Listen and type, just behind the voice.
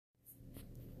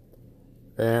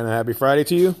And a happy Friday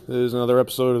to you. This is another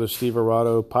episode of the Steve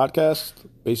Arado podcast,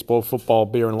 Baseball, Football,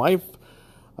 Beer, and Life.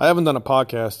 I haven't done a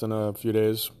podcast in a few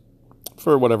days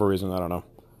for whatever reason, I don't know.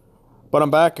 But I'm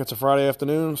back. It's a Friday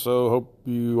afternoon, so hope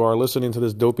you are listening to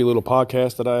this dopey little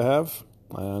podcast that I have.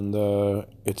 And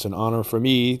it's an honor for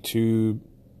me to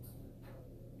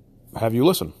have you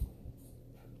listen.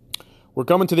 We're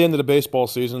coming to the end of the baseball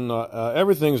season.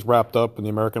 Everything's wrapped up in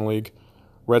the American League.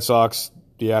 Red Sox,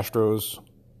 the Astros,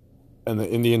 and the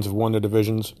Indians have won their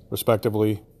divisions,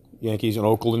 respectively. Yankees and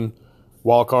Oakland.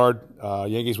 Wild card.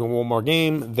 Yankees win one more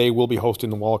game. They will be hosting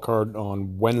the wild card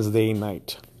on Wednesday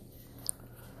night.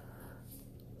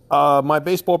 My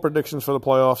baseball predictions for the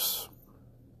playoffs.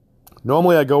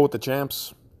 Normally I go with the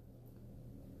champs.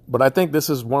 But I think this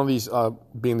is one of these,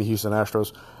 being the Houston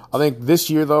Astros. I think this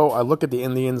year, though, I look at the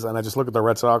Indians and I just look at the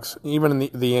Red Sox, even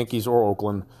in the Yankees or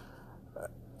Oakland.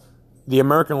 The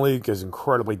American League is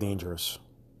incredibly dangerous.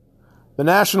 The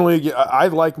National League, I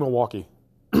like Milwaukee.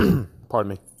 Pardon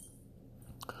me.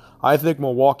 I think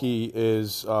Milwaukee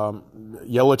is,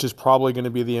 Yelich is probably going to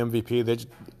be the MVP. They're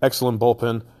excellent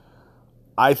bullpen.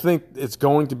 I think it's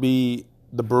going to be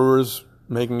the Brewers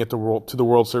making it to the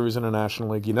World Series in the National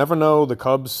League. You never know. The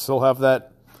Cubs still have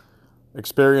that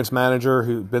experienced manager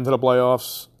who's been to the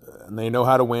playoffs, and they know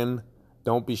how to win.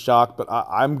 Don't be shocked. But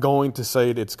I'm going to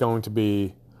say it's going to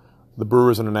be the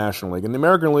Brewers in the National League. In the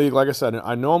American League, like I said,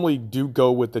 I normally do go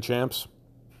with the champs.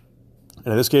 And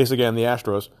in this case, again, the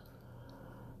Astros.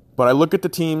 But I look at the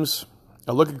teams,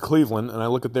 I look at Cleveland, and I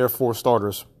look at their four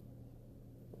starters.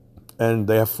 And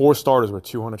they have four starters with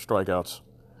 200 strikeouts.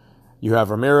 You have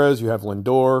Ramirez, you have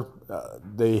Lindor.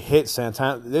 They hit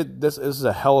Santana. This is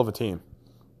a hell of a team.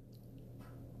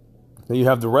 Then you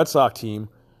have the Red Sox team.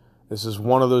 This is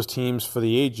one of those teams for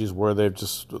the ages where they've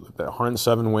just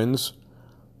 107 wins.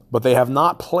 But they have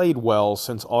not played well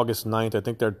since August 9th. I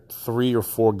think they're 3 or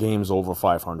 4 games over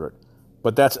 500.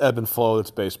 But that's ebb and flow. It's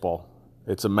baseball.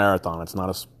 It's a marathon. It's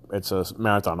a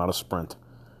marathon, not a sprint.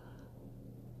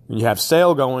 And you have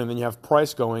Sale going, then you have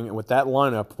Price going, and with that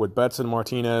lineup, with Betts and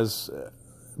Martinez,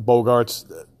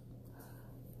 Bogarts,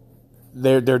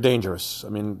 they're dangerous. I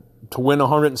mean, to win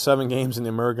 107 games in the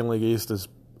American League East is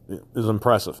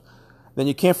impressive. Then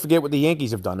you can't forget what the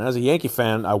Yankees have done. And as a Yankee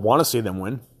fan, I want to see them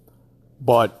win,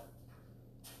 but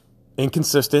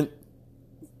inconsistent,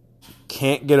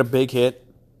 can't get a big hit.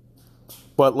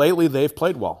 But lately, they've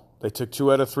played well. They took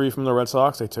 2 out of 3 from the Red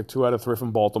Sox. They took 2 out of 3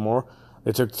 from Baltimore.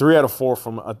 They took 3 out of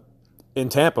 4 in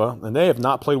Tampa, and they have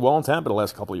not played well in Tampa the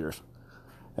last couple of years.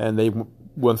 And they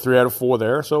won 3 out of 4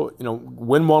 there. So,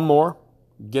 win one more,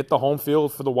 get the home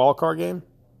field for the wild card game,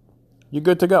 you're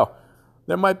good to go.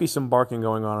 There might be some barking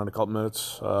going on in a couple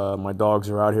minutes. My dogs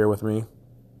are out here with me.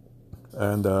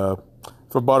 And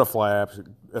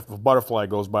if a butterfly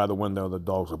goes by the window, the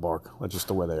dogs will bark. That's just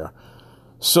the way they are.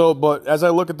 So, but as I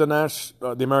look at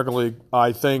the American League,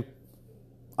 I think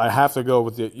I have to go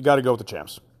with you got to go with the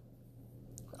champs.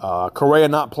 Correa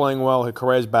not playing well.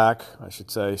 Correa's back, I should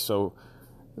say. So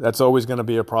that's always going to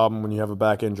be a problem when you have a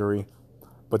back injury.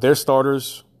 But their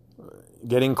starters,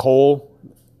 getting Cole,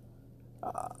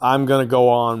 I'm going to go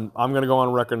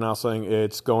on record now saying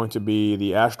it's going to be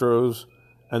the Astros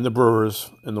and the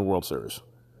Brewers in the World Series.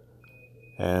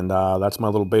 And that's my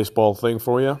little baseball thing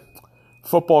for you.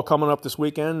 Football coming up this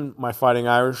weekend. My Fighting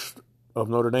Irish of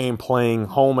Notre Dame playing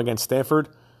home against Stanford.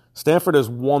 Stanford has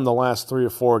won the last 3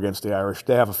 or 4 against the Irish.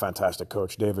 They have a fantastic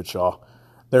coach, David Shaw.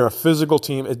 They're a physical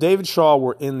team. If David Shaw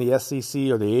were in the SEC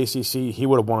or the ACC, he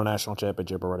would have won a national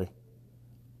championship already.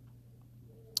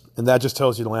 And that just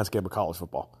tells you the landscape of college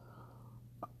football.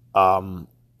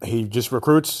 He just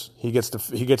recruits. He gets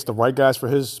the right guys for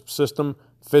his system.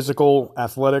 Physical,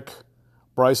 athletic.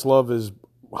 Bryce Love is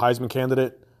Heisman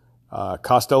candidate.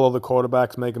 Costello, the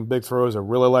quarterback's making big throws. I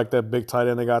really like that big tight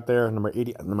end they got there, number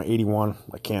 81.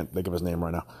 I can't think of his name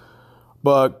right now.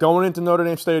 But going into Notre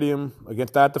Dame Stadium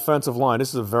against that defensive line, this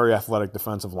is a very athletic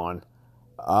defensive line.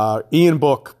 Ian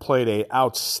Book played an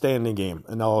outstanding game.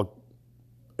 And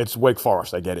it's Wake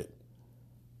Forest, I get it.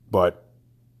 But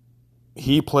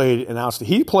he played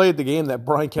the game that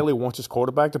Brian Kelly wants his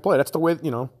quarterback to play. That's the way,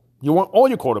 you want all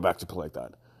your quarterbacks to play like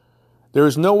that. There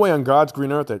is no way on God's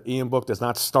green earth that Ian Book does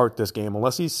not start this game.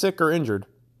 Unless he's sick or injured,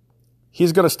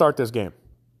 he's going to start this game.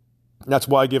 That's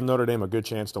why I give Notre Dame a good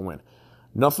chance to win.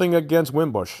 Nothing against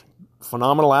Wimbush.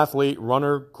 Phenomenal athlete,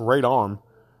 runner, great arm.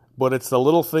 But it's the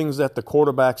little things that the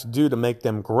quarterbacks do to make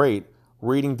them great.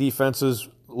 Reading defenses,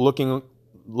 looking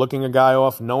a guy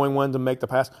off, knowing when to make the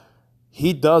pass.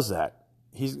 He does that.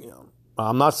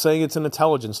 I'm not saying it's an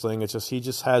intelligence thing. It's just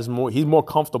he's more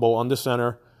comfortable under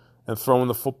center and throwing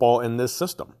the football in this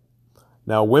system.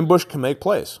 Now, Wimbush can make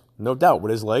plays, no doubt,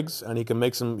 with his legs, and he can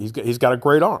make some. He's got a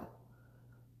great arm.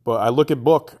 But I look at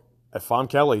Book, at Fon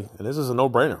Kelly, and this is a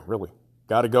no-brainer, really.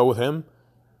 Got to go with him.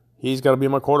 He's got to be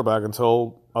my quarterback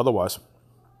until otherwise.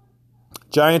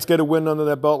 Giants get a win under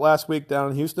their belt last week down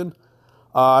in Houston.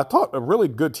 I thought a really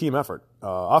good team effort.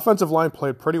 Offensive line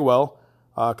played pretty well,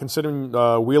 considering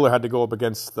Wheeler had to go up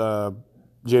against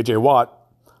J.J. Watt.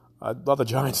 I thought the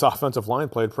Giants' offensive line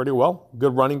played pretty well.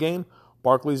 Good running game.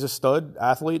 Barkley's a stud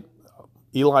athlete.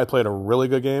 Eli played a really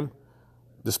good game.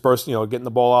 Dispersed, getting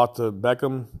the ball out to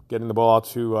Beckham, getting the ball out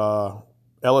to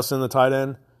Ellison, the tight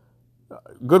end.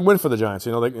 Good win for the Giants.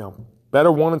 Better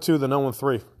 1-2 than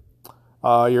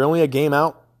 0-3. You're only a game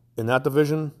out in that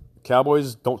division.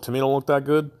 Cowboys don't look that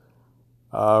good.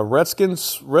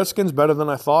 Redskins better than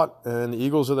I thought, and the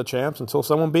Eagles are the champs until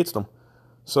someone beats them.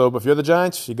 So, if you're the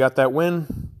Giants, you got that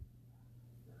win.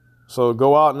 So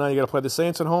go out, and now you got to play the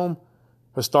Saints at home.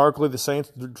 Historically, the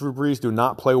Saints, Drew Brees, do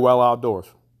not play well outdoors.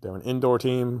 They're an indoor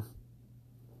team.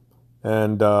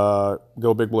 And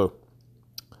go Big Blue.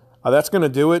 That's going to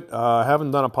do it. I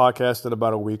haven't done a podcast in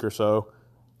about a week or so.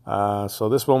 So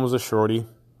this one was a shorty.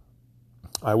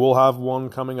 I will have one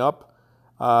coming up.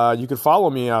 You can follow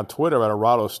me on Twitter at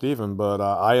AratoSteven, but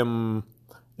I am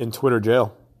in Twitter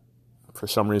jail for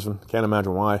some reason. Can't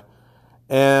imagine why.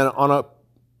 And on a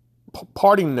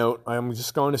parting note, I am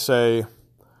just going to say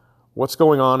what's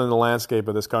going on in the landscape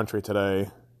of this country today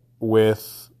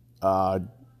with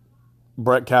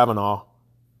Brett Kavanaugh.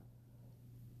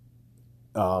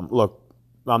 Look,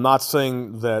 I'm not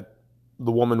saying that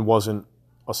the woman wasn't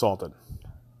assaulted.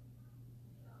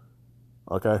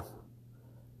 Okay?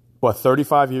 But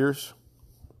 35 years,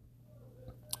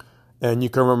 and you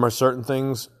can remember certain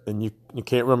things, and you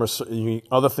can't remember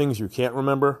other things you can't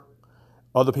remember.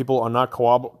 Other people are not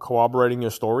corroborating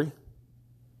your story.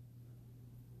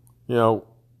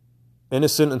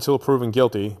 Innocent until proven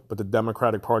guilty, but the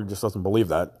Democratic Party just doesn't believe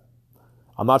that.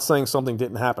 I'm not saying something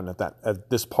didn't happen at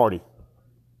this party.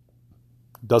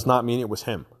 Does not mean it was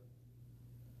him.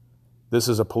 This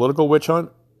is a political witch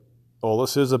hunt. All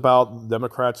this is about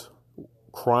Democrats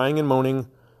crying and moaning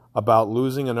about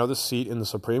losing another seat in the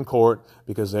Supreme Court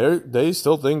because they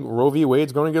still think Roe v.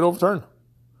 Wade's going to get overturned.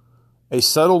 A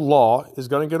settled law is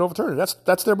going to get overturned.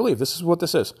 That's their belief. This is what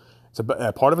this is.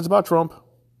 Part of it's about Trump.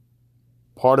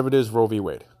 Part of it is Roe v.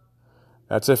 Wade.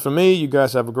 That's it for me. You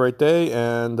guys have a great day,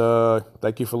 and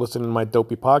thank you for listening to my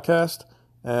dopey podcast,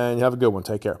 and you have a good one.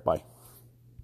 Take care. Bye.